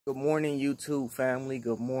Good morning, YouTube family.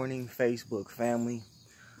 Good morning, Facebook family.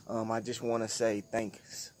 I just want to say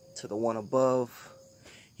thanks to the one above.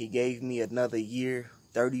 He gave me another year,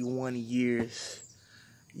 31 years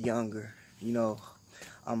younger.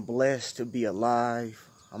 I'm blessed to be alive.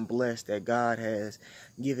 I'm blessed that God has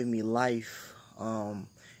given me life.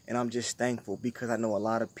 And I'm just thankful because I know a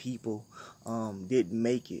lot of people didn't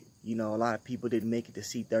make it. A lot of people didn't make it to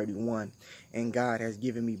see 31. And God has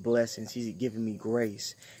given me blessings. He's given me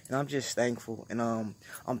grace. And I'm just thankful. And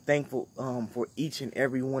I'm thankful for each and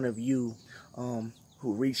every one of you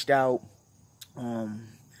who reached out.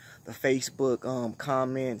 The Facebook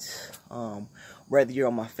comments, whether you're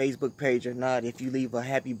on my Facebook page or not, if you leave a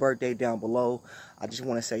happy birthday down below, I just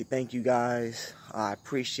want to say thank you guys. I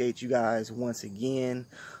appreciate you guys once again.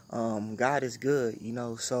 God is good,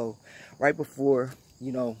 so right before,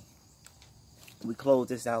 we close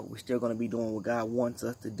this out, we're still going to be doing what God wants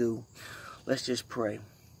us to do. Let's just pray.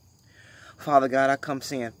 Father God, I come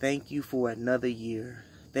saying thank you for another year.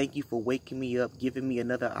 Thank you for waking me up, giving me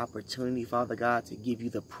another opportunity, Father God, to give you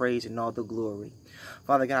the praise and all the glory.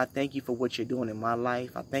 Father God, I thank you for what you're doing in my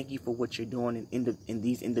life. I thank you for what you're doing in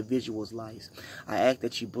these individuals' lives. I ask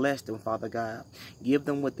that you bless them, Father God. Give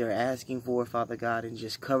them what they're asking for, Father God, and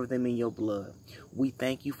just cover them in your blood. We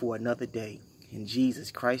thank you for another day. In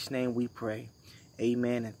Jesus Christ's name we pray.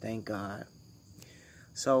 Amen and thank God.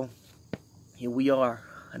 So, here we are,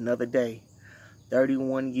 another day,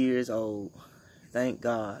 31 years old. Thank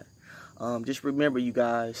God. Just remember, you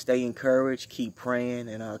guys, stay encouraged, keep praying,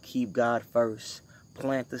 and keep God first.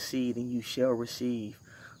 Plant the seed and you shall receive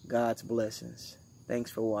God's blessings.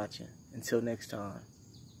 Thanks for watching. Until next time,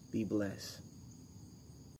 be blessed.